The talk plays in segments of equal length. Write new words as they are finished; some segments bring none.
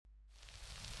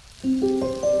Green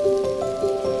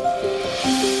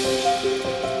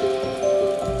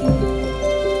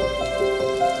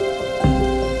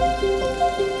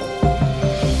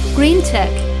Tech,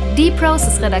 die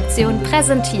Prozessredaktion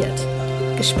präsentiert.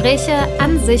 Gespräche,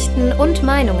 Ansichten und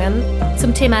Meinungen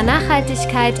zum Thema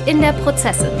Nachhaltigkeit in der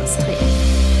Prozessindustrie.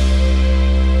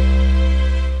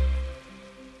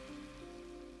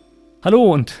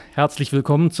 Hallo und herzlich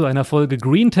willkommen zu einer Folge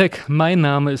Green Tech. Mein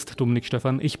Name ist Dominik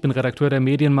Stephan, ich bin Redakteur der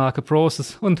Medienmarke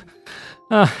Process und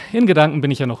in Gedanken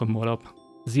bin ich ja noch im Urlaub.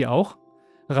 Sie auch?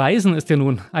 Reisen ist ja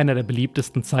nun einer der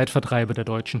beliebtesten Zeitvertreibe der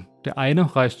Deutschen. Der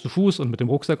eine reist zu Fuß und mit dem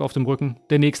Rucksack auf dem Rücken,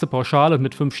 der nächste pauschal und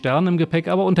mit 5 Sternen im Gepäck,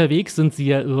 aber unterwegs sind sie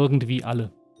ja irgendwie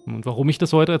alle. Und warum ich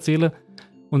das heute erzähle?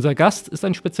 Unser Gast ist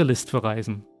ein Spezialist für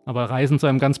Reisen, aber Reisen zu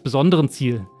einem ganz besonderen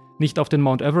Ziel. Nicht auf den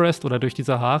Mount Everest oder durch die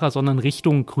Sahara, sondern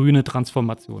Richtung grüne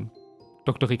Transformation.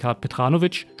 Dr. Ricard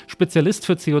Petranovic, Spezialist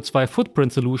für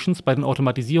CO2-Footprint Solutions bei den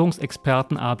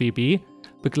Automatisierungsexperten ABB,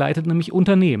 begleitet nämlich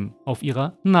Unternehmen auf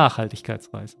ihrer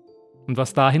Nachhaltigkeitsreise. Und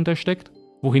was dahinter steckt,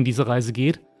 wohin diese Reise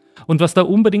geht und was da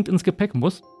unbedingt ins Gepäck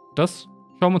muss, das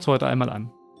schauen wir uns heute einmal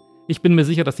an. Ich bin mir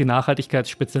sicher, dass die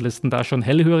Nachhaltigkeitsspezialisten da schon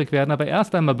hellhörig werden, aber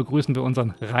erst einmal begrüßen wir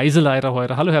unseren Reiseleiter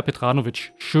heute. Hallo Herr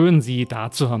Petranovic, schön Sie da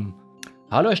zu haben.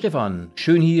 Hallo Herr Stephan,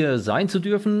 schön hier sein zu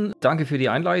dürfen. Danke für die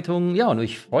Einleitung. Ja, und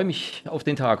ich freue mich auf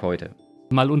den Tag heute.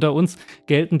 Mal unter uns,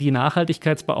 gelten die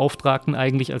Nachhaltigkeitsbeauftragten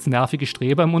eigentlich als nervige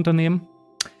Streber im Unternehmen?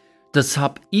 Das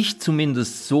habe ich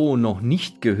zumindest so noch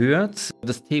nicht gehört.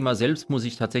 Das Thema selbst muss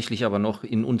ich tatsächlich aber noch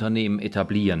in Unternehmen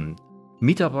etablieren.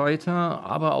 Mitarbeiter,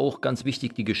 aber auch ganz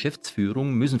wichtig die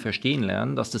Geschäftsführung müssen verstehen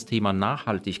lernen, dass das Thema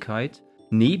Nachhaltigkeit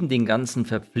neben den ganzen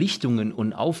Verpflichtungen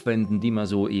und Aufwänden, die man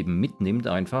so eben mitnimmt,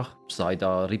 einfach, sei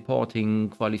da Reporting,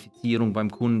 Qualifizierung beim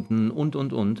Kunden und,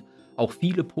 auch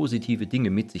viele positive Dinge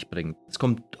mit sich bringt. Es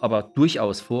kommt aber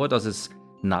durchaus vor, dass es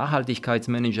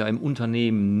Nachhaltigkeitsmanager im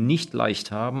Unternehmen nicht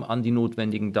leicht haben, an die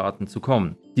notwendigen Daten zu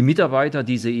kommen. Die Mitarbeiter,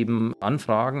 die sie eben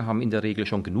anfragen, haben in der Regel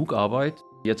schon genug Arbeit.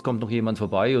 Jetzt kommt noch jemand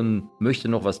vorbei und möchte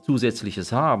noch was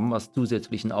Zusätzliches haben, was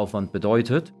zusätzlichen Aufwand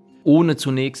bedeutet, ohne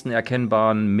zunächst einen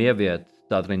erkennbaren Mehrwert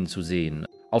darin zu sehen.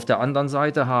 Auf der anderen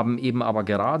Seite haben eben aber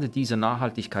gerade diese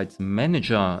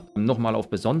Nachhaltigkeitsmanager nochmal auf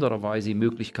besondere Weise die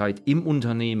Möglichkeit, im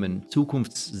Unternehmen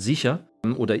zukunftssicher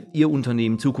oder ihr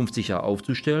Unternehmen zukunftssicher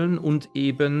aufzustellen und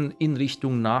eben in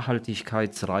Richtung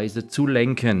Nachhaltigkeitsreise zu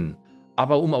lenken.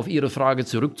 Aber um auf Ihre Frage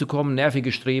zurückzukommen,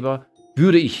 nervige Streber,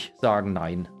 würde ich sagen,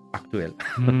 nein, aktuell.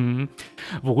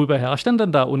 Worüber herrscht denn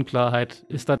da Unklarheit?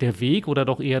 Ist da der Weg oder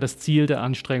doch eher das Ziel der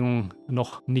Anstrengung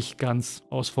noch nicht ganz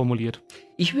ausformuliert?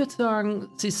 Ich würde sagen,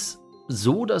 es ist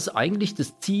so, dass eigentlich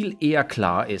das Ziel eher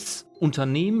klar ist.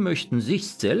 Unternehmen möchten sich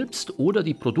selbst oder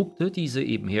die Produkte, die sie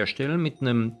eben herstellen, mit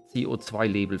einem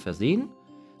CO2-Label versehen.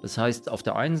 Das heißt, auf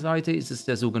der einen Seite ist es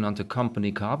der sogenannte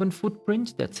Company Carbon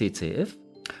Footprint, der CCF,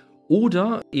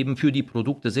 oder eben für die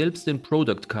Produkte selbst den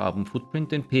Product Carbon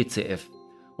Footprint, den PCF.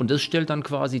 Und das stellt dann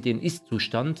quasi den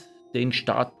Ist-Zustand, den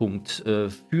Startpunkt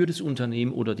für das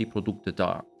Unternehmen oder die Produkte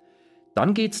dar.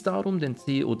 Dann geht es darum, den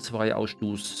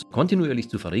CO2-Ausstoß kontinuierlich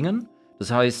zu verringern.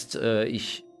 Das heißt,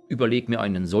 ich überlege mir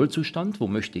einen Soll-Zustand, wo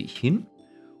möchte ich hin,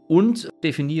 und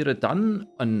definiere dann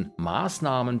einen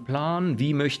Maßnahmenplan,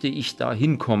 wie möchte ich da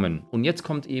hinkommen. Und jetzt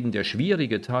kommt eben der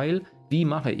schwierige Teil, wie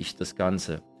mache ich das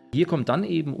Ganze? Hier kommt dann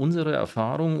eben unsere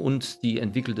Erfahrung und die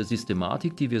entwickelte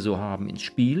Systematik, die wir so haben, ins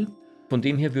Spiel. Von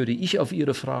dem her würde ich auf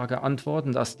Ihre Frage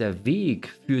antworten, dass der Weg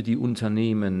für die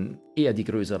Unternehmen eher die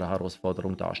größere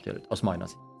Herausforderung darstellt, aus meiner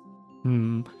Sicht.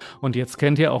 Und jetzt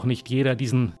kennt ja auch nicht jeder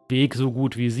diesen Weg so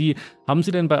gut wie Sie. Haben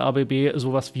Sie denn bei ABB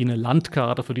sowas wie eine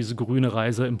Landkarte für diese grüne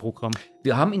Reise im Programm?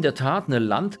 Wir haben in der Tat eine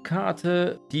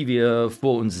Landkarte, die wir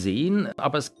vor uns sehen,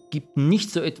 aber es gibt nicht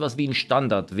so etwas wie einen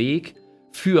Standardweg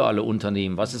für alle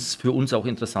Unternehmen, was es für uns auch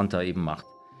interessanter eben macht.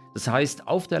 Das heißt,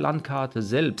 auf der Landkarte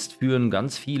selbst führen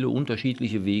ganz viele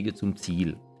unterschiedliche Wege zum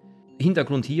Ziel.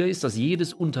 Hintergrund hier ist, dass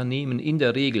jedes Unternehmen in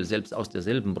der Regel, selbst aus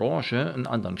derselben Branche, einen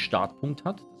anderen Startpunkt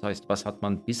hat. Das heißt, was hat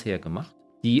man bisher gemacht?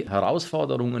 Die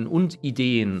Herausforderungen und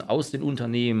Ideen aus den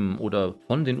Unternehmen oder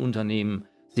von den Unternehmen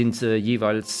sind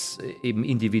jeweils eben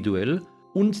individuell.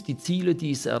 Und die Ziele,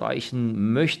 die es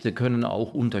erreichen möchte, können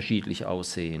auch unterschiedlich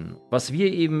aussehen. Was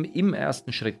wir eben im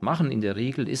ersten Schritt machen in der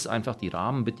Regel, ist einfach die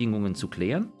Rahmenbedingungen zu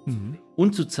klären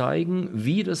und zu zeigen,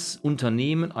 wie das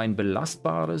Unternehmen ein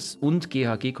belastbares und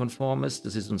GHG-konformes,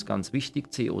 das ist uns ganz wichtig,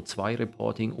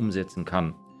 CO2-Reporting umsetzen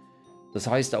kann. Das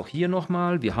heißt auch hier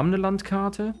nochmal, wir haben eine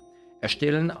Landkarte,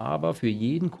 erstellen aber für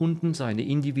jeden Kunden seine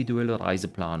individuelle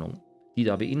Reiseplanung, die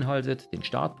da beinhaltet den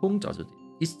Startpunkt, also den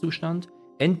Ist-Zustand,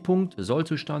 Endpunkt,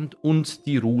 Soll-Zustand und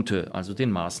die Route, also den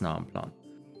Maßnahmenplan.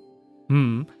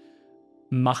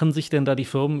 Machen sich denn da die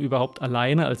Firmen überhaupt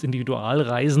alleine als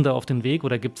Individualreisende auf den Weg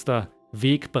oder gibt es da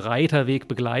Wegbereiter,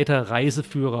 Wegbegleiter,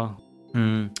 Reiseführer?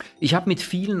 Ich habe mit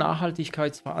vielen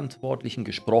Nachhaltigkeitsverantwortlichen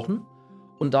gesprochen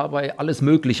und dabei alles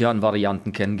Mögliche an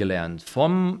Varianten kennengelernt.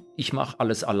 Vom ich mache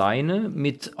alles alleine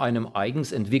mit einem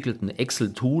eigens entwickelten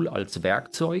Excel-Tool als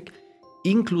Werkzeug,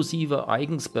 inklusive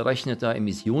eigens berechneter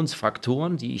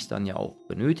Emissionsfaktoren, die ich dann ja auch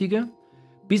benötige,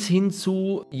 bis hin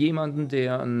zu jemandem,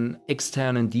 der einen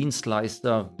externen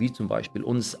Dienstleister, wie zum Beispiel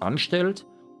uns, anstellt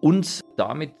und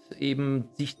damit eben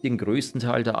sich den größten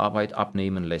Teil der Arbeit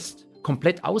abnehmen lässt.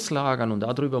 Komplett auslagern, und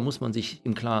darüber muss man sich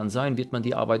im Klaren sein, wird man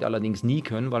die Arbeit allerdings nie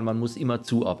können, weil man muss immer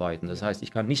zuarbeiten. Das heißt,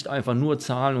 ich kann nicht einfach nur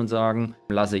zahlen und sagen,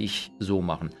 lasse ich so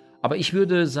machen. Aber ich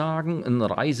würde sagen, ein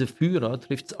Reiseführer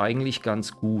trifft es eigentlich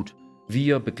ganz gut.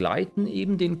 Wir begleiten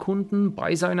eben den Kunden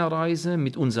bei seiner Reise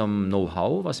mit unserem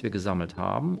Know-how, was wir gesammelt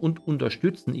haben, und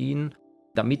unterstützen ihn,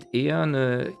 damit er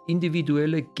eine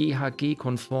individuelle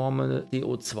GHG-konforme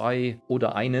CO2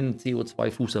 oder einen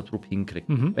CO2-Fußabdruck hinkriegt.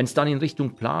 Wenn es dann in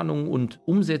Richtung Planung und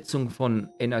Umsetzung von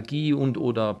Energie-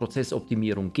 und/oder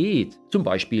Prozessoptimierung geht, zum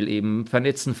Beispiel eben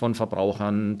Vernetzen von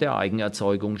Verbrauchern, der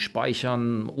Eigenerzeugung,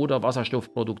 Speichern oder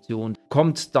Wasserstoffproduktion,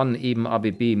 kommt dann eben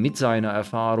ABB mit seiner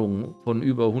Erfahrung von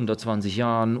über 120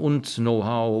 Jahren und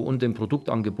Know-how und dem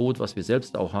Produktangebot, was wir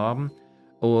selbst auch haben,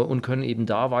 und können eben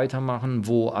da weitermachen,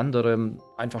 wo andere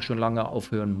einfach schon lange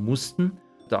aufhören mussten.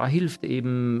 Da hilft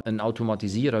eben ein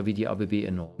Automatisierer wie die ABB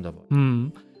enorm dabei.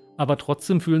 Aber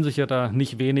trotzdem fühlen sich ja da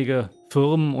nicht wenige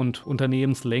Firmen und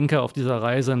Unternehmenslenker auf dieser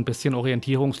Reise ein bisschen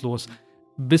orientierungslos.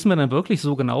 Wissen wir dann wirklich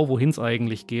so genau, wohin es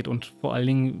eigentlich geht und vor allen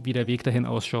Dingen, wie der Weg dahin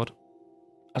ausschaut?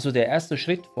 Also der erste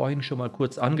Schritt, vorhin schon mal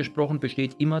kurz angesprochen,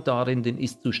 besteht immer darin, den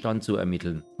Ist-Zustand zu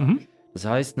ermitteln. Das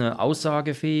heißt, ein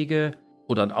aussagefähiger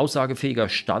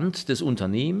Stand des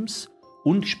Unternehmens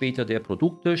und später der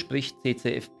Produkte, sprich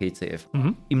CCF, PCF.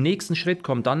 Im nächsten Schritt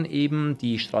kommt dann eben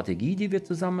die Strategie, die wir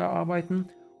zusammen erarbeiten,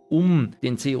 um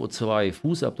den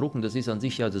CO2-Fußabdruck, und das ist an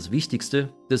sich ja das Wichtigste,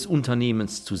 des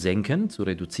Unternehmens zu senken, zu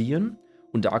reduzieren.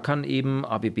 Und da kann eben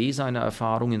ABB seine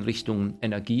Erfahrung in Richtung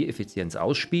Energieeffizienz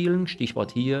ausspielen.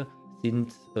 Stichwort hier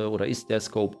ist der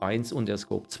Scope 1 und der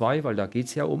Scope 2, weil da geht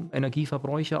es ja um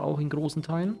Energieverbräuche auch in großen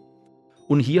Teilen.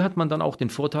 Und hier hat man dann auch den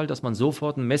Vorteil, dass man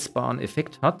sofort einen messbaren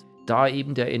Effekt hat, da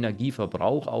eben der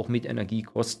Energieverbrauch auch mit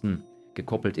Energiekosten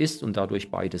gekoppelt ist und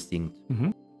dadurch beides sinkt.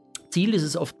 Ziel ist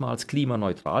es oftmals,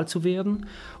 klimaneutral zu werden,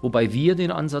 wobei wir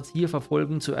den Ansatz hier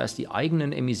verfolgen, zuerst die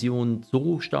eigenen Emissionen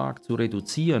so stark zu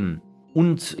reduzieren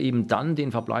und eben dann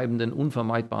den verbleibenden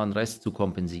unvermeidbaren Rest zu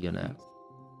kompensieren.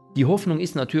 Die Hoffnung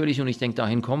ist natürlich, und ich denke,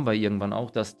 dahin kommen wir irgendwann auch,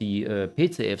 dass die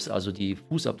PCFs, also die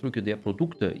Fußabdrücke der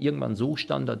Produkte, irgendwann so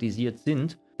standardisiert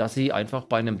sind, dass sie einfach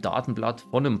bei einem Datenblatt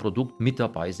von einem Produkt mit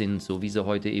dabei sind, so wie sie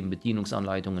heute eben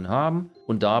Bedienungsanleitungen haben.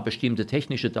 Und da bestimmte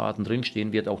technische Daten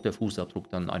drinstehen, wird auch der Fußabdruck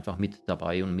dann einfach mit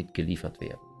dabei und mitgeliefert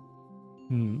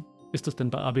werden. Ist das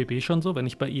denn bei ABB schon so? Wenn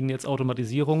ich bei Ihnen jetzt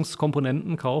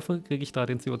Automatisierungskomponenten kaufe, kriege ich da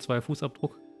den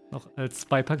CO2-Fußabdruck noch als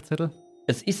Beipackzettel?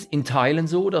 Es ist in Teilen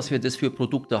so, dass wir das für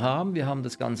Produkte haben. Wir haben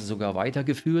das Ganze sogar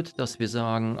weitergeführt, dass wir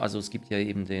sagen, also es gibt ja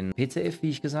eben den PCF, wie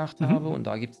ich gesagt habe, und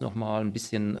da gibt es nochmal ein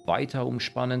bisschen weiter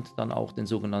umspannend dann auch den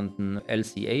sogenannten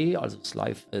LCA, also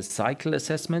Life Cycle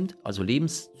Assessment, also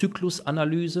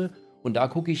Lebenszyklusanalyse. Und da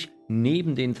gucke ich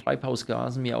neben den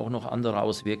Treibhausgasen mir auch noch andere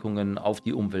Auswirkungen auf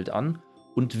die Umwelt an.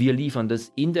 Und wir liefern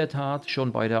das in der Tat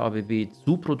schon bei der ABB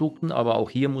zu Produkten, aber auch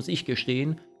hier muss ich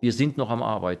gestehen, wir sind noch am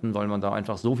Arbeiten, weil man da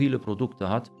einfach so viele Produkte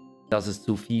hat, dass es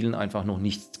zu vielen einfach noch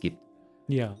nichts gibt.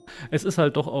 Ja, es ist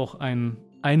halt doch auch ein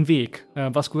Weg.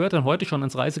 Was gehört denn heute schon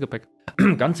ins Reisegepäck?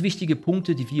 Ganz wichtige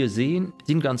Punkte, die wir sehen,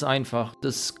 sind ganz einfach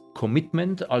das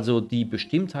Commitment, also die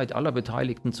Bestimmtheit aller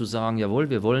Beteiligten zu sagen, jawohl,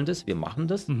 wir wollen das, wir machen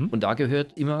das. Und da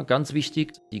gehört immer ganz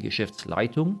wichtig die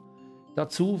Geschäftsleitung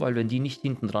dazu, weil wenn die nicht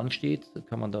hinten dran steht,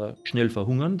 kann man da schnell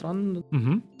verhungern dran.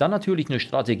 Dann natürlich eine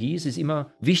Strategie. Es ist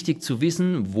immer wichtig zu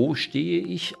wissen, wo stehe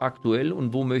ich aktuell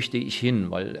und wo möchte ich hin,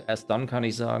 weil erst dann kann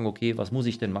ich sagen, okay, was muss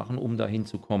ich denn machen, um dahin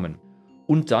zu kommen.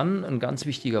 Und dann ein ganz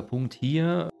wichtiger Punkt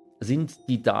hier sind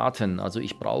die Daten. Also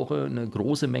ich brauche eine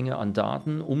große Menge an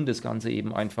Daten, um das Ganze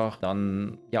eben einfach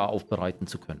dann aufbereiten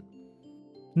zu können.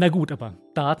 Na gut, aber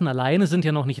Daten alleine sind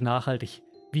ja noch nicht nachhaltig.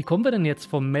 Wie kommen wir denn jetzt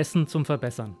vom Messen zum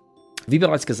Verbessern? Wie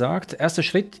bereits gesagt, erster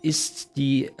Schritt ist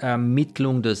die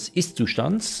Ermittlung des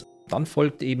Ist-Zustands. Dann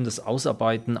folgt eben das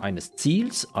Ausarbeiten eines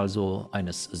Ziels, also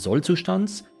eines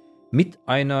Soll-Zustands, mit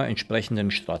einer entsprechenden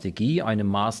Strategie, einem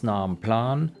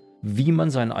Maßnahmenplan, wie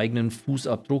man seinen eigenen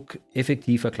Fußabdruck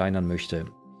effektiv verkleinern möchte.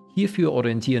 Hierfür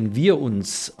orientieren wir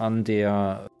uns an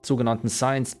der sogenannten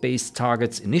Science-Based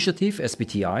Targets Initiative,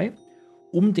 SBTI,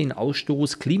 um den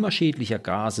Ausstoß klimaschädlicher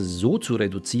Gase so zu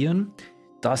reduzieren,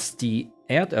 dass die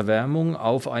Erderwärmung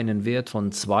auf einen Wert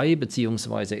von 2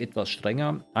 bzw. etwas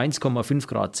strenger 1,5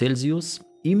 Grad Celsius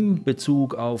im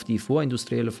Bezug auf die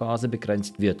vorindustrielle Phase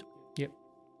begrenzt wird. Ja.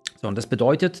 So, und das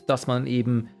bedeutet, dass man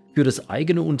eben für das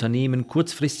eigene Unternehmen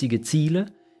kurzfristige Ziele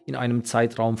in einem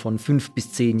Zeitraum von 5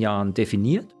 bis 10 Jahren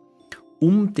definiert,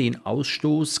 um den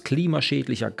Ausstoß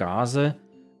klimaschädlicher Gase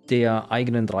der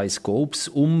eigenen 3 Scopes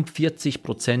um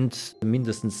 40%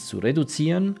 mindestens zu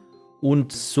reduzieren.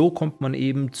 Und so kommt man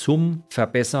eben zum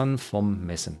Verbessern vom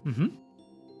Messen. Mhm.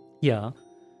 Ja.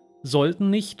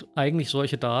 Sollten nicht eigentlich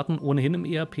solche Daten ohnehin im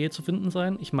ERP zu finden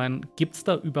sein? Ich meine, gibt es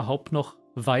da überhaupt noch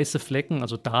weiße Flecken,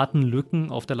 also Datenlücken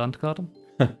auf der Landkarte?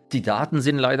 Die Daten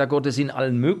sind leider Gottes in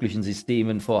allen möglichen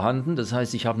Systemen vorhanden. Das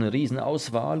heißt, ich habe eine riesen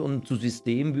Auswahl und zu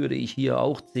System würde ich hier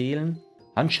auch zählen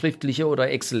handschriftliche oder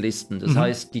Excel-Listen. Das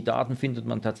heißt, die Daten findet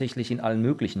man tatsächlich in allen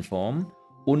möglichen Formen.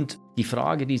 Und die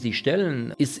Frage, die Sie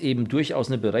stellen, ist eben durchaus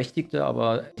eine berechtigte,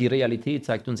 aber die Realität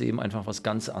zeigt uns eben einfach was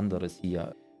ganz anderes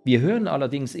hier. Wir hören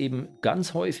allerdings eben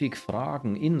ganz häufig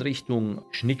Fragen in Richtung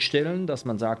Schnittstellen, dass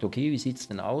man sagt, okay, wie sieht es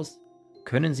denn aus?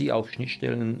 Können Sie auch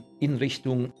Schnittstellen in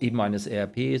Richtung eben eines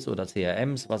ERPs oder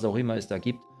CRMs, was auch immer es da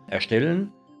gibt,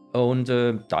 erstellen? Und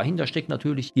dahinter steckt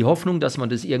natürlich die Hoffnung, dass man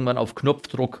das irgendwann auf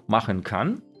Knopfdruck machen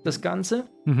kann, das Ganze.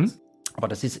 Aber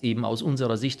das ist eben aus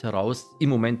unserer Sicht heraus im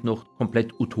Moment noch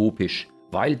komplett utopisch,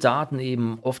 weil Daten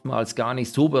eben oftmals gar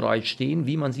nicht so bereitstehen,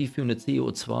 wie man sie für eine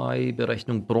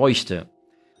CO2-Berechnung bräuchte.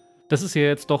 Das ist ja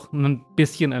jetzt doch ein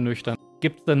bisschen ernüchternd.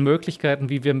 Gibt es denn Möglichkeiten,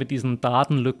 wie wir mit diesen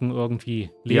Datenlücken irgendwie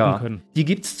leben können? Die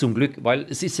gibt es zum Glück, weil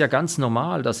es ist ja ganz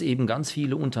normal, dass eben ganz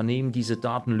viele Unternehmen diese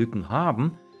Datenlücken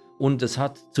haben. Und es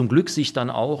hat zum Glück sich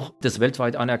dann auch das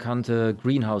weltweit anerkannte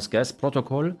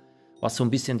Greenhouse-Gas-Protokoll, was so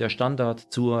ein bisschen der Standard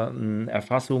zur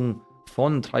Erfassung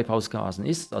von Treibhausgasen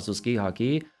ist, also das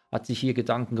GHG, hat sich hier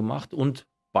Gedanken gemacht und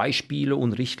Beispiele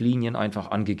und Richtlinien einfach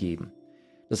angegeben.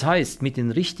 Das heißt, mit den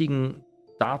richtigen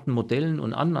Datenmodellen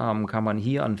und Annahmen kann man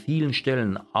hier an vielen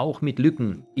Stellen, auch mit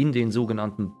Lücken in den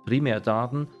sogenannten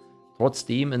Primärdaten,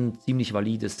 trotzdem ein ziemlich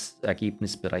valides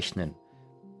Ergebnis berechnen.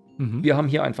 Wir haben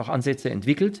hier einfach Ansätze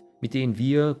entwickelt, mit denen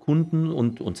wir Kunden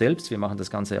und uns selbst, wir machen das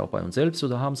Ganze ja auch bei uns selbst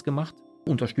oder haben es gemacht,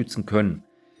 unterstützen können.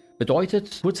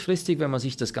 Bedeutet kurzfristig, wenn man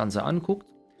sich das Ganze anguckt,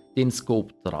 den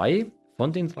Scope 3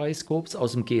 von den 3 Scopes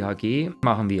aus dem GHG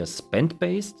machen wir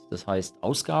spend-based, das heißt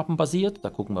ausgabenbasiert,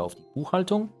 da gucken wir auf die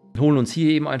Buchhaltung, holen uns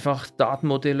hier eben einfach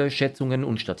Datenmodelle, Schätzungen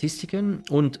und Statistiken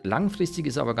und langfristig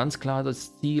ist aber ganz klar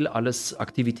das Ziel, alles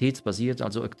aktivitätsbasiert,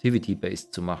 also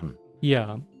activity-based zu machen.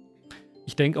 Ja,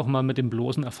 ich denke auch mal mit dem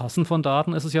bloßen Erfassen von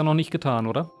Daten ist es ja noch nicht getan,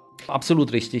 oder?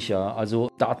 Absolut richtig, ja.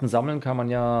 Also Daten sammeln kann man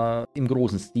ja im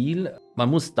großen Stil. Man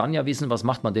muss dann ja wissen, was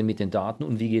macht man denn mit den Daten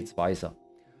und wie geht es weiter.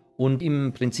 Und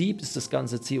im Prinzip ist das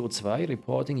ganze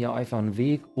CO2-Reporting ja einfach ein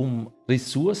Weg, um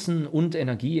Ressourcen und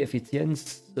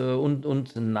Energieeffizienz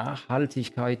und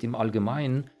Nachhaltigkeit im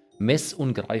Allgemeinen mess-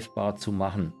 und greifbar zu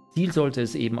machen. Ziel sollte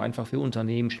es eben einfach für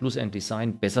Unternehmen schlussendlich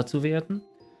sein, besser zu werden,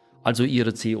 also ihre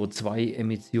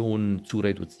CO2-Emissionen zu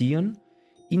reduzieren,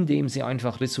 indem sie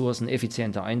einfach Ressourcen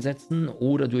effizienter einsetzen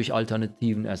oder durch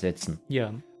Alternativen ersetzen.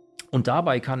 Ja. Und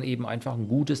dabei kann eben einfach ein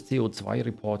gutes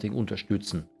CO2-Reporting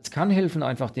unterstützen. Es kann helfen,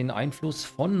 einfach den Einfluss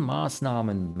von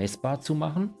Maßnahmen messbar zu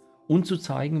machen und zu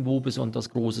zeigen, wo besonders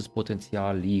großes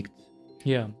Potenzial liegt.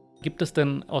 Ja. Gibt es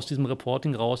denn aus diesem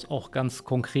Reporting raus auch ganz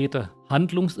konkrete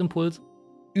Handlungsimpulse?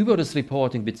 Über das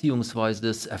Reporting bzw.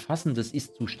 das Erfassen des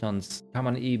Ist-Zustands kann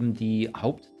man eben die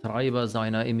Haupttreiber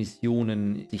seiner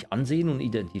Emissionen sich ansehen und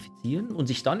identifizieren und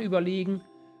sich dann überlegen,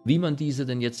 wie man diese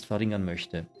denn jetzt verringern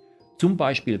möchte. Zum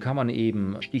Beispiel kann man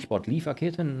eben, Stichwort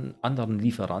Lieferketten, anderen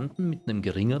Lieferanten mit einem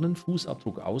geringeren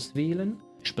Fußabdruck auswählen,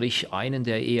 sprich einen,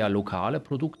 der eher lokale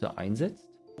Produkte einsetzt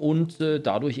und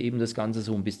dadurch eben das Ganze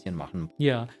so ein bisschen machen.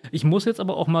 Ja, ich muss jetzt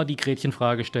aber auch mal die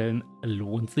Gretchenfrage stellen,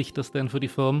 lohnt sich das denn für die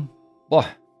Firmen?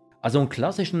 Also einen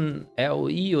klassischen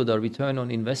ROI oder Return on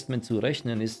Investment zu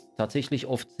rechnen, ist tatsächlich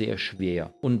oft sehr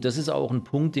schwer. Und das ist auch ein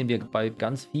Punkt, den wir bei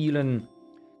ganz vielen,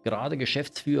 gerade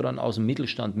Geschäftsführern aus dem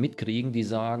Mittelstand mitkriegen, die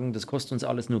sagen, das kostet uns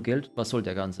alles nur Geld, was soll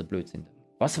der ganze Blödsinn?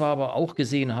 Was wir aber auch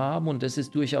gesehen haben, und das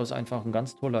ist durchaus einfach ein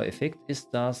ganz toller Effekt,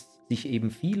 ist, dass sich eben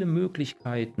viele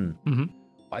Möglichkeiten,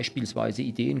 beispielsweise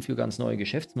Ideen für ganz neue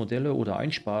Geschäftsmodelle oder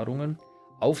Einsparungen,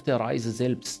 auf der Reise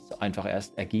selbst einfach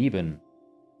erst ergeben.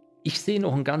 Ich sehe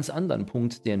noch einen ganz anderen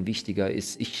Punkt, der ein wichtiger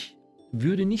ist. Ich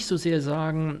würde nicht so sehr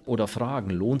sagen oder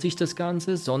fragen, lohnt sich das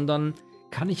Ganze, sondern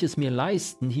kann ich es mir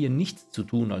leisten, hier nichts zu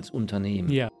tun als Unternehmen?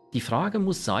 Ja. Die Frage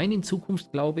muss sein in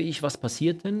Zukunft, glaube ich, was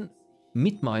passiert denn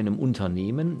mit meinem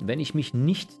Unternehmen, wenn ich mich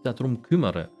nicht darum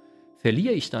kümmere,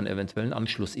 Verliere ich dann eventuell einen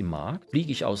Anschluss im Markt?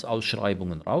 Fliege ich aus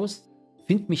Ausschreibungen raus?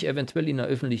 Finde mich eventuell in einer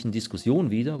öffentlichen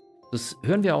Diskussion wieder? Das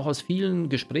hören wir auch aus vielen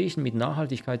Gesprächen mit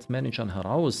Nachhaltigkeitsmanagern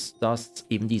heraus, dass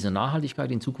eben diese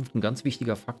Nachhaltigkeit in Zukunft ein ganz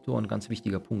wichtiger Faktor, ein ganz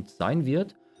wichtiger Punkt sein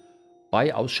wird,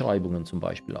 bei Ausschreibungen zum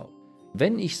Beispiel auch.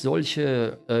 Wenn ich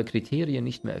solche Kriterien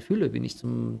nicht mehr erfülle, bin ich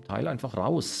zum Teil einfach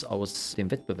raus aus dem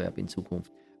Wettbewerb in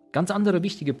Zukunft. Ganz andere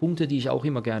wichtige Punkte, die ich auch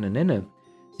immer gerne nenne,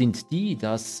 sind die,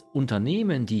 dass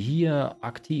Unternehmen, die hier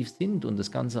aktiv sind und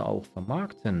das Ganze auch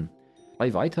vermarkten,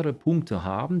 3 weitere Punkte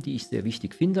haben, die ich sehr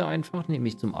wichtig finde einfach,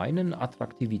 nämlich zum einen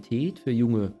Attraktivität für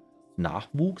junge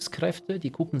Nachwuchskräfte,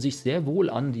 die gucken sich sehr wohl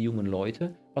an, die jungen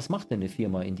Leute, was macht denn eine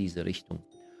Firma in diese Richtung?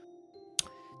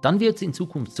 Dann wird es in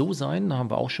Zukunft so sein, da haben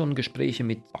wir auch schon Gespräche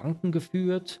mit Banken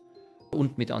geführt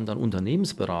und mit anderen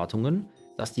Unternehmensberatungen,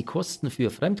 dass die Kosten für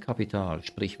Fremdkapital,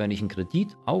 sprich wenn ich einen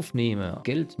Kredit aufnehme,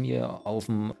 Geld mir auf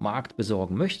dem Markt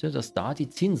besorgen möchte, dass da die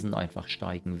Zinsen einfach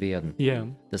steigen werden. Yeah.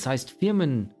 Das heißt,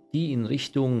 Firmen, die in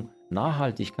Richtung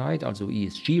Nachhaltigkeit, also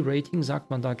ESG-Rating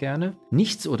sagt man da gerne,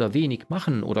 nichts oder wenig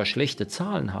machen oder schlechte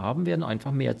Zahlen haben, werden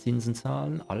einfach mehr Zinsen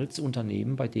zahlen als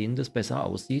Unternehmen, bei denen das besser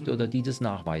aussieht oder die das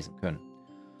nachweisen können.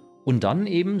 Und dann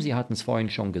eben, Sie hatten es vorhin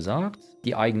schon gesagt,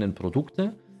 die eigenen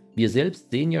Produkte. Wir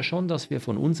selbst sehen ja schon, dass wir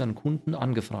von unseren Kunden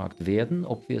angefragt werden,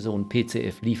 ob wir so ein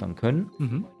PCF liefern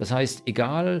können. Das heißt,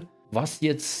 egal was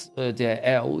jetzt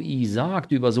der ROI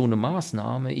sagt über so eine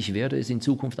Maßnahme, ich werde es in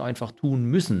Zukunft einfach tun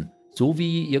müssen. So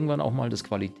wie irgendwann auch mal das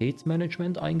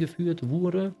Qualitätsmanagement eingeführt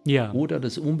wurde oder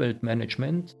das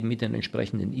Umweltmanagement mit den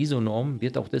entsprechenden ISO-Normen,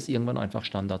 wird auch das irgendwann einfach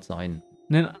Standard sein.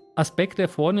 Ein Aspekt, der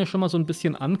vorhin ja schon mal so ein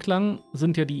bisschen anklang,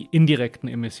 sind ja die indirekten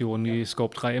Emissionen, die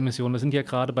Scope-3-Emissionen. Das sind ja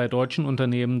gerade bei deutschen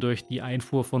Unternehmen durch die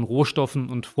Einfuhr von Rohstoffen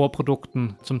und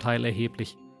Vorprodukten zum Teil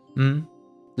erheblich.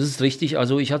 Das ist richtig.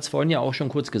 Also ich hatte es vorhin ja auch schon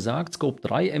kurz gesagt,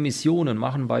 Scope-3-Emissionen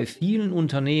machen bei vielen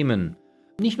Unternehmen,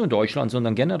 nicht nur Deutschland,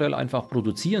 sondern generell einfach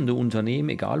produzierende Unternehmen,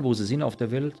 egal wo sie sind auf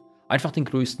der Welt, einfach den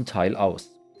größten Teil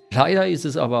aus. Leider ist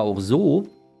es aber auch so,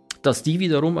 dass die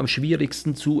wiederum am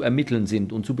schwierigsten zu ermitteln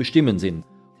sind und zu bestimmen sind.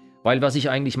 Weil was ich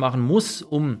eigentlich machen muss,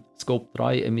 um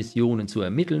Scope-3-Emissionen zu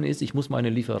ermitteln, ist, ich muss meine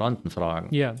Lieferanten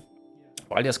fragen. Ja.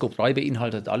 Weil der Scope-3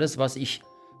 beinhaltet alles, was ich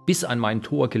bis an mein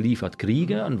Tor geliefert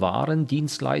kriege, an Waren,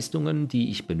 Dienstleistungen, die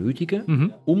ich benötige,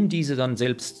 um diese dann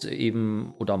selbst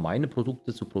eben oder meine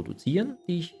Produkte zu produzieren,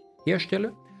 die ich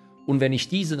herstelle. Und wenn ich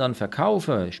diese dann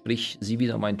verkaufe, sprich sie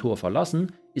wieder mein Tor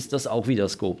verlassen, ist das auch wieder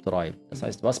Scope 3. Das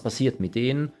heißt, was passiert mit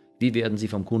denen? Wie werden sie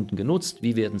vom Kunden genutzt?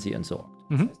 Wie werden sie entsorgt?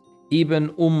 Eben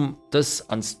um das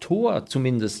ans Tor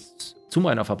zumindest zu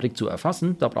meiner Fabrik zu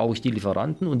erfassen, da brauche ich die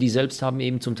Lieferanten und die selbst haben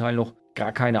eben zum Teil noch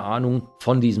gar keine Ahnung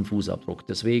von diesem Fußabdruck.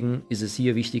 Deswegen ist es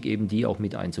hier wichtig, eben die auch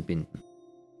mit einzubinden.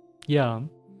 Ja.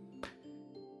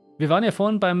 Wir waren ja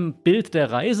vorhin beim Bild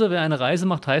der Reise. Wer eine Reise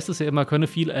macht, heißt es ja immer, könne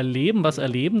viel erleben. Was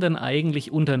erleben denn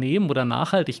eigentlich Unternehmen oder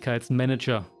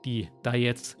Nachhaltigkeitsmanager, die da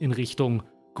jetzt in Richtung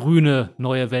grüne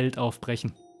neue Welt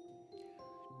aufbrechen?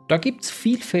 Da gibt es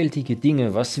vielfältige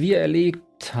Dinge. Was wir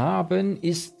erlebt haben,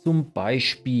 ist zum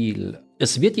Beispiel,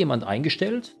 es wird jemand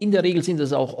eingestellt. In der Regel sind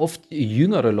es auch oft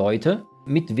jüngere Leute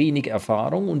mit wenig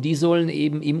Erfahrung und die sollen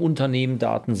eben im Unternehmen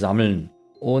Daten sammeln.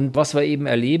 Und was wir eben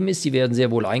erleben ist, sie werden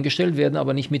sehr wohl eingestellt, werden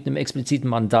aber nicht mit einem expliziten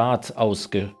Mandat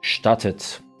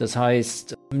ausgestattet. Das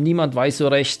heißt, niemand weiß so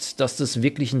recht, dass das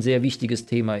wirklich ein sehr wichtiges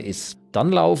Thema ist.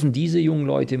 Dann laufen diese jungen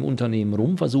Leute im Unternehmen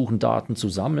rum, versuchen Daten zu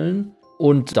sammeln.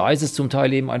 Und da ist es zum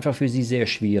Teil eben einfach für sie sehr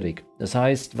schwierig. Das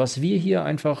heißt, was wir hier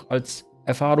einfach als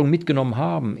Erfahrung mitgenommen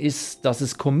haben, ist, dass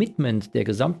das Commitment der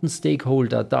gesamten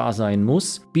Stakeholder da sein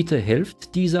muss. Bitte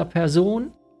helft dieser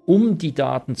Person, um die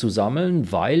Daten zu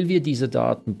sammeln, weil wir diese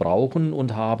Daten brauchen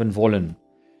und haben wollen.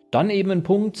 Dann eben ein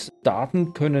Punkt,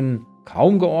 Daten können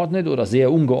kaum geordnet oder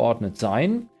sehr ungeordnet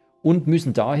sein und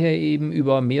müssen daher eben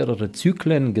über mehrere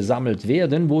Zyklen gesammelt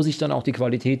werden, wo sich dann auch die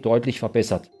Qualität deutlich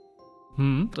verbessert.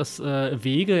 Dass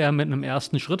Wege ja mit einem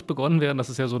ersten Schritt begonnen werden, das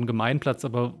ist ja so ein Gemeinplatz,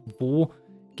 aber wo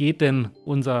geht denn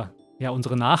unsere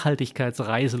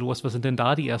Nachhaltigkeitsreise los? Was sind denn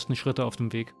da die ersten Schritte auf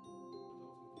dem Weg?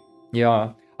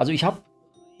 Ja, also ich habe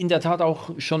in der Tat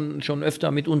auch schon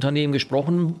öfter mit Unternehmen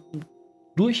gesprochen,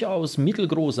 durchaus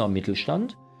mittelgroßer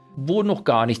Mittelstand, wo noch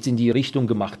gar nichts in die Richtung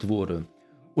gemacht wurde.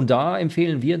 Und da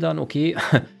empfehlen wir dann, okay,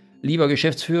 lieber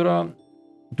Geschäftsführer,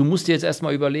 du musst dir jetzt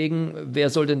erstmal überlegen, wer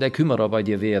soll denn der Kümmerer bei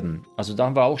dir werden? Also da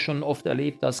haben wir auch schon oft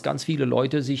erlebt, dass ganz viele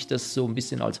Leute sich das so ein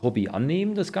bisschen als Hobby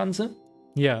annehmen, das Ganze.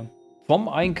 Ja. Vom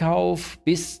Einkauf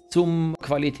bis zum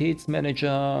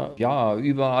Qualitätsmanager, ja,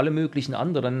 über alle möglichen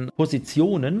anderen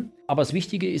Positionen. Aber das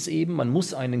Wichtige ist eben, man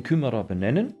muss einen Kümmerer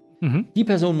benennen. Die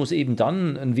Person muss eben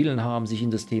dann einen Willen haben, sich in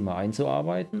das Thema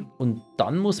einzuarbeiten. Und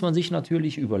dann muss man sich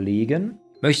natürlich überlegen,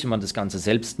 Möchte man das Ganze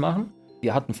selbst machen?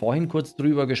 Wir hatten vorhin kurz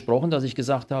drüber gesprochen, dass ich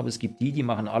gesagt habe, es gibt die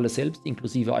machen alles selbst,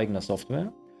 inklusive eigener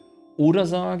Software. Oder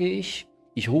sage ich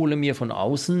hole mir von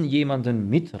außen jemanden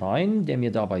mit rein, der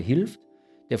mir dabei hilft.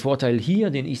 Der Vorteil hier,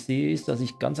 den ich sehe, ist, dass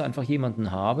ich ganz einfach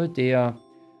jemanden habe, der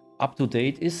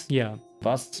up-to-date ist,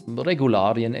 was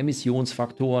Regularien,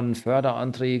 Emissionsfaktoren,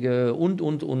 Förderanträge und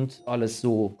alles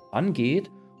so angeht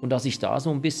und dass ich da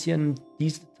so ein bisschen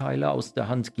diese Teile aus der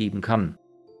Hand geben kann.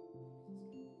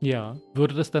 Ja,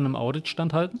 würde das dann im Audit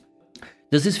standhalten?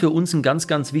 Das ist für uns ein ganz,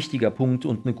 ganz wichtiger Punkt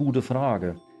und eine gute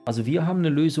Frage. Also wir haben eine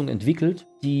Lösung entwickelt,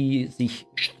 die sich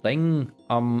streng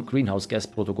am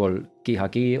Greenhouse-Gas-Protokoll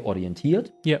GHG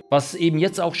orientiert. Ja. Was eben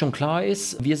jetzt auch schon klar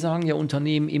ist, wir sagen ja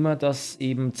Unternehmen immer, dass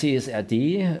eben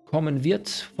CSRD kommen wird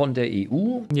von der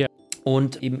EU. Ja.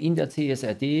 Und eben in der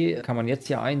CSRD kann man jetzt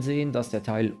ja einsehen, dass der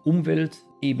Teil Umwelt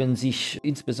eben sich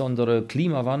insbesondere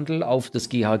Klimawandel auf das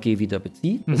GHG wieder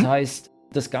bezieht. Das heißt,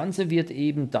 das Ganze wird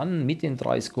eben dann mit den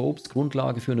 3 Scopes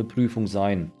Grundlage für eine Prüfung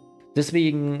sein.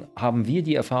 Deswegen haben wir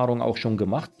die Erfahrung auch schon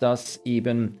gemacht, dass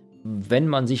eben, wenn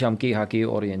man sich am GHG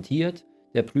orientiert,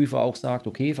 der Prüfer auch sagt,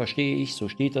 okay, verstehe ich, so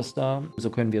steht das da, so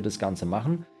können wir das Ganze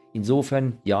machen.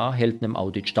 Insofern, ja, hält einem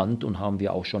Audit stand und haben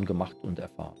wir auch schon gemacht und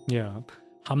erfahren. Ja.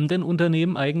 Haben denn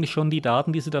Unternehmen eigentlich schon die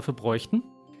Daten, die sie dafür bräuchten?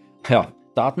 Ja,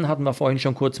 Daten hatten wir vorhin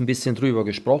schon kurz ein bisschen drüber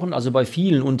gesprochen. Also bei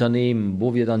vielen Unternehmen,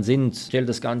 wo wir dann sind, stellt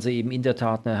das Ganze eben in der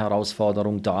Tat eine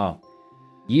Herausforderung dar.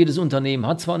 Jedes Unternehmen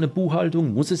hat zwar eine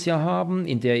Buchhaltung, muss es ja haben,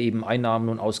 in der eben Einnahmen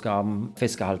und Ausgaben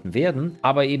festgehalten werden,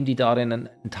 aber eben die darin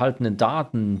enthaltenen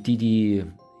Daten, die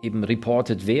eben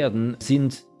reported werden,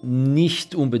 sind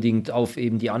nicht unbedingt auf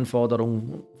eben die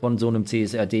Anforderungen von so einem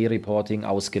CSRD-Reporting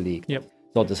ausgelegt. Ja.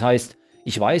 So, das heißt,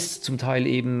 ich weiß zum Teil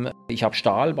eben, ich habe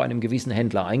Stahl bei einem gewissen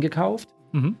Händler eingekauft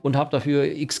und habe dafür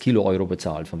x Kilo Euro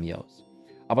bezahlt von mir aus.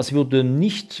 Aber es wurde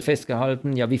nicht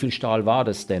festgehalten, ja, wie viel Stahl war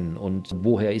das denn und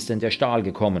woher ist denn der Stahl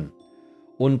gekommen?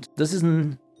 Und das ist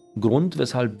ein Grund,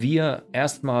 weshalb wir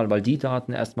erstmal, weil die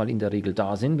Daten erstmal in der Regel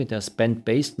da sind, mit der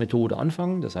Spend-Based-Methode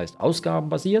anfangen, das heißt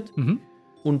ausgabenbasiert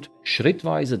und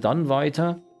schrittweise dann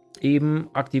weiter eben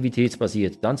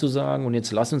aktivitätsbasiert. Dann zu sagen, und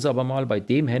jetzt lass uns aber mal bei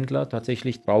dem Händler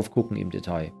tatsächlich drauf gucken im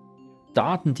Detail.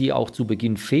 Daten, die auch zu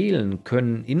Beginn fehlen,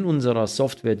 können in unserer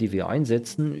Software, die wir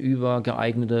einsetzen, über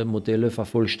geeignete Modelle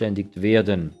vervollständigt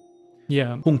werden.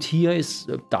 Ja. Punkt hier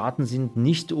ist, Daten sind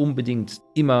nicht unbedingt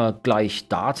immer gleich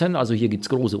Daten, also hier gibt es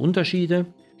große Unterschiede.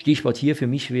 Stichwort hier für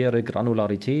mich wäre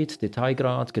Granularität,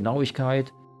 Detailgrad,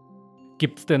 Genauigkeit.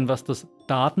 Gibt es denn, was das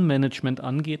Datenmanagement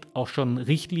angeht, auch schon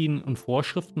Richtlinien und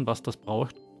Vorschriften, was das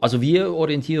braucht? Also wir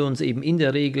orientieren uns eben in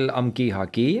der Regel am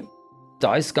GHG.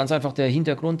 Da ist ganz einfach der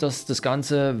Hintergrund, dass das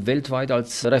Ganze weltweit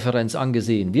als Referenz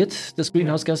angesehen wird, das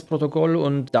Greenhouse-Gas-Protokoll,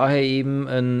 und daher eben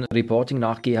ein Reporting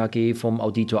nach GHG vom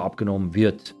Auditor abgenommen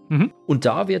wird. Und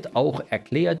da wird auch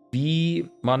erklärt, wie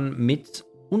man mit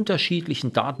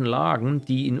unterschiedlichen Datenlagen,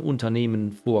 die in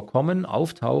Unternehmen vorkommen,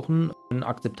 auftauchen, ein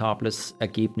akzeptables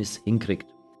Ergebnis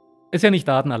hinkriegt. Ist ja nicht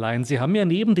Daten allein. Sie haben ja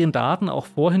neben den Daten auch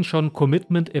vorhin schon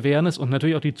Commitment, Awareness und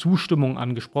natürlich auch die Zustimmung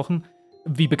angesprochen.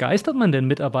 Wie begeistert man denn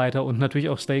Mitarbeiter und natürlich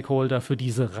auch Stakeholder für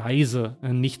diese Reise?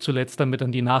 Nicht zuletzt, damit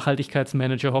dann die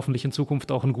Nachhaltigkeitsmanager hoffentlich in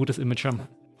Zukunft auch ein gutes Image haben.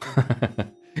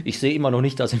 Ich sehe immer noch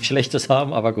nicht, dass sie ein schlechtes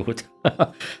haben, aber gut.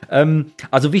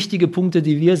 Also wichtige Punkte,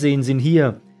 die wir sehen, sind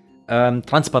hier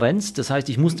Transparenz. Das heißt,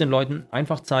 ich muss den Leuten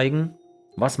einfach zeigen,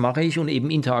 was mache ich, und eben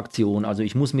Interaktion. Also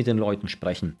ich muss mit den Leuten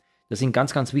sprechen. Das sind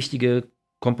ganz, ganz wichtige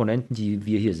Komponenten, die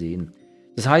wir hier sehen.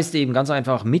 Das heißt eben ganz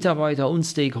einfach, Mitarbeiter und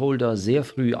Stakeholder sehr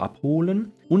früh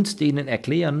abholen und denen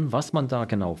erklären, was man da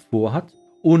genau vorhat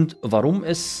und warum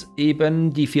es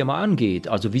eben die Firma angeht.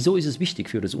 Also wieso ist es wichtig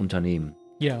für das Unternehmen?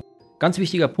 Ja. Ganz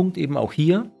wichtiger Punkt eben auch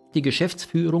hier, die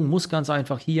Geschäftsführung muss ganz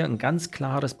einfach hier ein ganz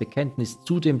klares Bekenntnis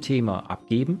zu dem Thema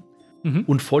abgeben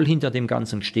und voll hinter dem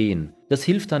Ganzen stehen. Das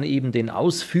hilft dann eben den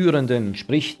Ausführenden,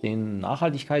 sprich den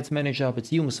Nachhaltigkeitsmanager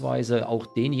beziehungsweise auch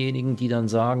denjenigen, die dann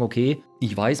sagen, okay,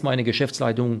 ich weiß, meine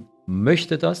Geschäftsleitung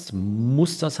möchte das,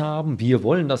 muss das haben, wir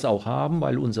wollen das auch haben,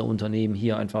 weil unser Unternehmen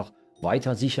hier einfach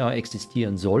weiter sicher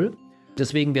existieren soll.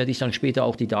 Deswegen werde ich dann später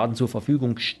auch die Daten zur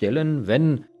Verfügung stellen,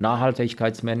 wenn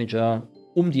Nachhaltigkeitsmanager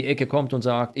um die Ecke kommt und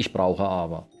sagt, ich brauche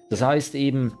aber. Das heißt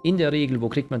eben, in der Regel, wo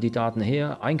kriegt man die Daten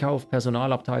her? Einkauf,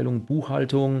 Personalabteilung,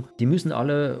 Buchhaltung, die müssen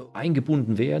alle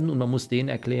eingebunden werden und man muss denen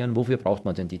erklären, wofür braucht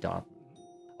man denn die Daten.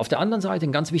 Auf der anderen Seite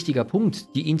ein ganz wichtiger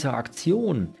Punkt, die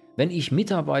Interaktion. Wenn ich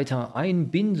Mitarbeiter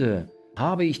einbinde,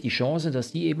 habe ich die Chance,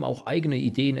 dass die eben auch eigene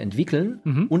Ideen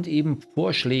entwickeln und eben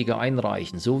Vorschläge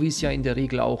einreichen. So wie es ja in der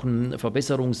Regel auch ein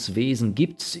Verbesserungswesen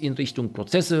gibt in Richtung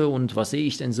Prozesse und was sehe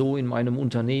ich denn so in meinem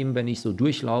Unternehmen, wenn ich so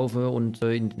durchlaufe und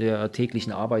in der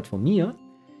täglichen Arbeit von mir.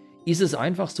 ist es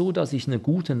einfach so, dass sich eine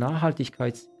gute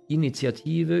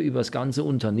Nachhaltigkeitsinitiative über das ganze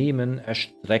Unternehmen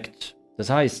erstreckt. Das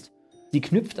heißt, sie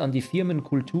knüpft an die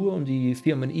Firmenkultur und die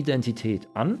Firmenidentität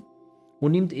an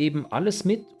und nimmt eben alles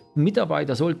mit.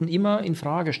 Mitarbeiter sollten immer in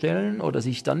Frage stellen oder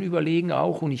sich dann überlegen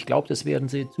auch, und ich glaube, das werden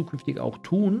sie zukünftig auch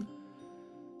tun,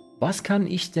 was kann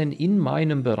ich denn in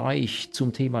meinem Bereich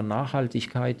zum Thema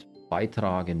Nachhaltigkeit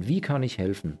beitragen? Wie kann ich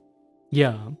helfen?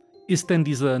 Ja, ist denn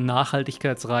diese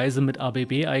Nachhaltigkeitsreise mit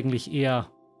ABB eigentlich eher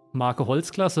Marke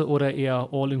Holzklasse oder eher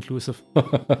all-inclusive?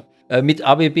 Mit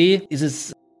ABB ist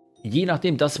es je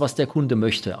nachdem das, was der Kunde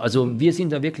möchte. Also wir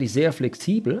sind da wirklich sehr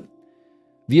flexibel.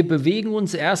 Wir bewegen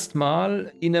uns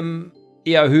erstmal in einem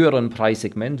eher höheren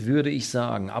Preissegment, würde ich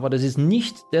sagen. Aber das ist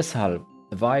nicht deshalb,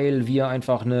 weil wir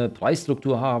einfach eine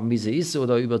Preisstruktur haben, wie sie ist,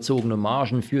 oder überzogene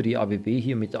Margen für die ABB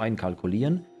hier mit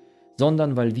einkalkulieren,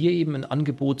 sondern weil wir eben ein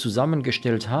Angebot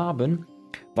zusammengestellt haben,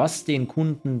 was den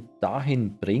Kunden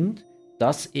dahin bringt,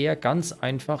 dass er ganz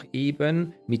einfach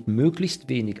eben mit möglichst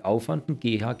wenig Aufwand einen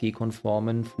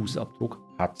GHG-konformen Fußabdruck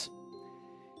hat.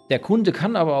 Der Kunde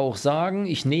kann aber auch sagen,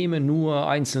 ich nehme nur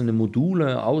einzelne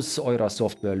Module aus eurer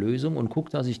Softwarelösung und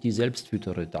gucke, dass ich die selbst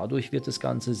füttere. Dadurch wird das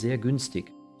Ganze sehr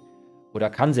günstig oder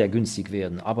kann sehr günstig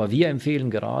werden. Aber wir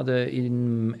empfehlen gerade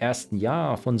im ersten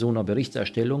Jahr von so einer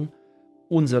Berichterstellung,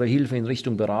 unsere Hilfe in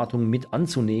Richtung Beratung mit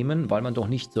anzunehmen, weil man doch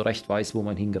nicht so recht weiß, wo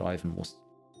man hingreifen muss.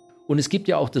 Und es gibt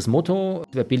ja auch das Motto,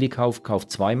 wer billig kauft,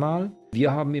 kauft zweimal.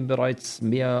 Wir haben eben bereits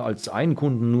mehr als einen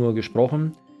Kunden nur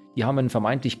gesprochen. Die haben ein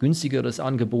vermeintlich günstigeres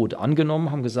Angebot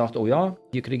angenommen, haben gesagt, oh ja,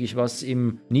 hier kriege ich was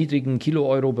im niedrigen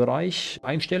Kilo-Euro-Bereich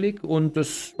einstellig und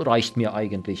das reicht mir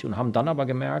eigentlich. Und haben dann aber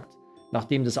gemerkt,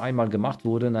 nachdem das einmal gemacht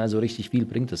wurde, naja, so richtig viel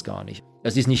bringt es gar nicht.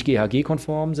 Es ist nicht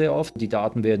GHG-konform sehr oft. Die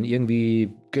Daten werden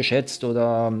irgendwie geschätzt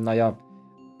oder,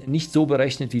 nicht so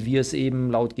berechnet, wie wir es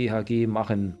eben laut GHG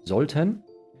machen sollten.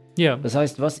 Ja. Das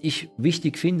heißt, was ich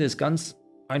wichtig finde, ist ganz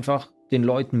einfach den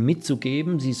Leuten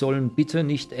mitzugeben, sie sollen bitte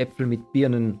nicht Äpfel mit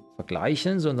Birnen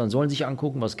vergleichen, sondern sollen sich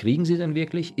angucken, was kriegen sie denn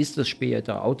wirklich? Ist das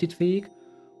später auditfähig?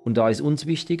 Und da ist uns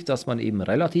wichtig, dass man eben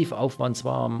relativ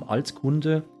aufwandsarm als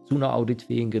Kunde zu einer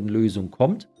auditfähigen Lösung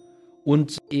kommt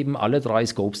und eben alle 3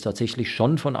 Scopes tatsächlich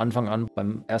schon von Anfang an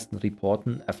beim ersten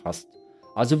Reporten erfasst.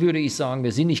 Also würde ich sagen,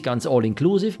 wir sind nicht ganz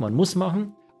all-inclusive, man muss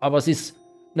machen, aber es ist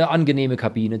eine angenehme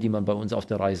Kabine, die man bei uns auf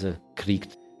der Reise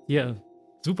kriegt. Ja,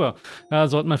 super. Da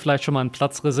sollte man vielleicht schon mal einen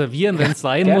Platz reservieren, wenn es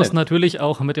sein gerne. muss. Natürlich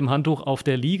auch mit dem Handtuch auf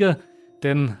der Liege.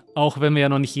 Denn auch wenn wir ja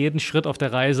noch nicht jeden Schritt auf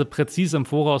der Reise präzise im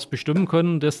Voraus bestimmen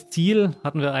können, das Ziel,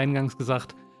 hatten wir eingangs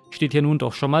gesagt, steht hier nun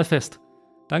doch schon mal fest.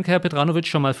 Danke, Herr Petranovic,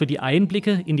 schon mal für die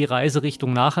Einblicke in die Reise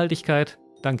Richtung Nachhaltigkeit.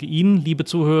 Danke Ihnen, liebe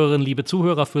Zuhörerinnen, liebe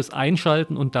Zuhörer, fürs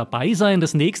Einschalten und dabei sein.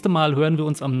 Das nächste Mal hören wir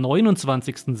uns am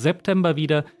 29. September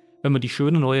wieder, wenn wir die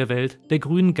schöne neue Welt der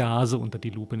grünen Gase unter die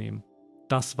Lupe nehmen.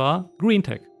 Das war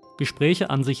GreenTech.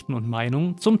 Gespräche, Ansichten und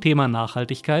Meinungen zum Thema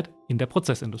Nachhaltigkeit in der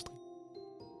Prozessindustrie.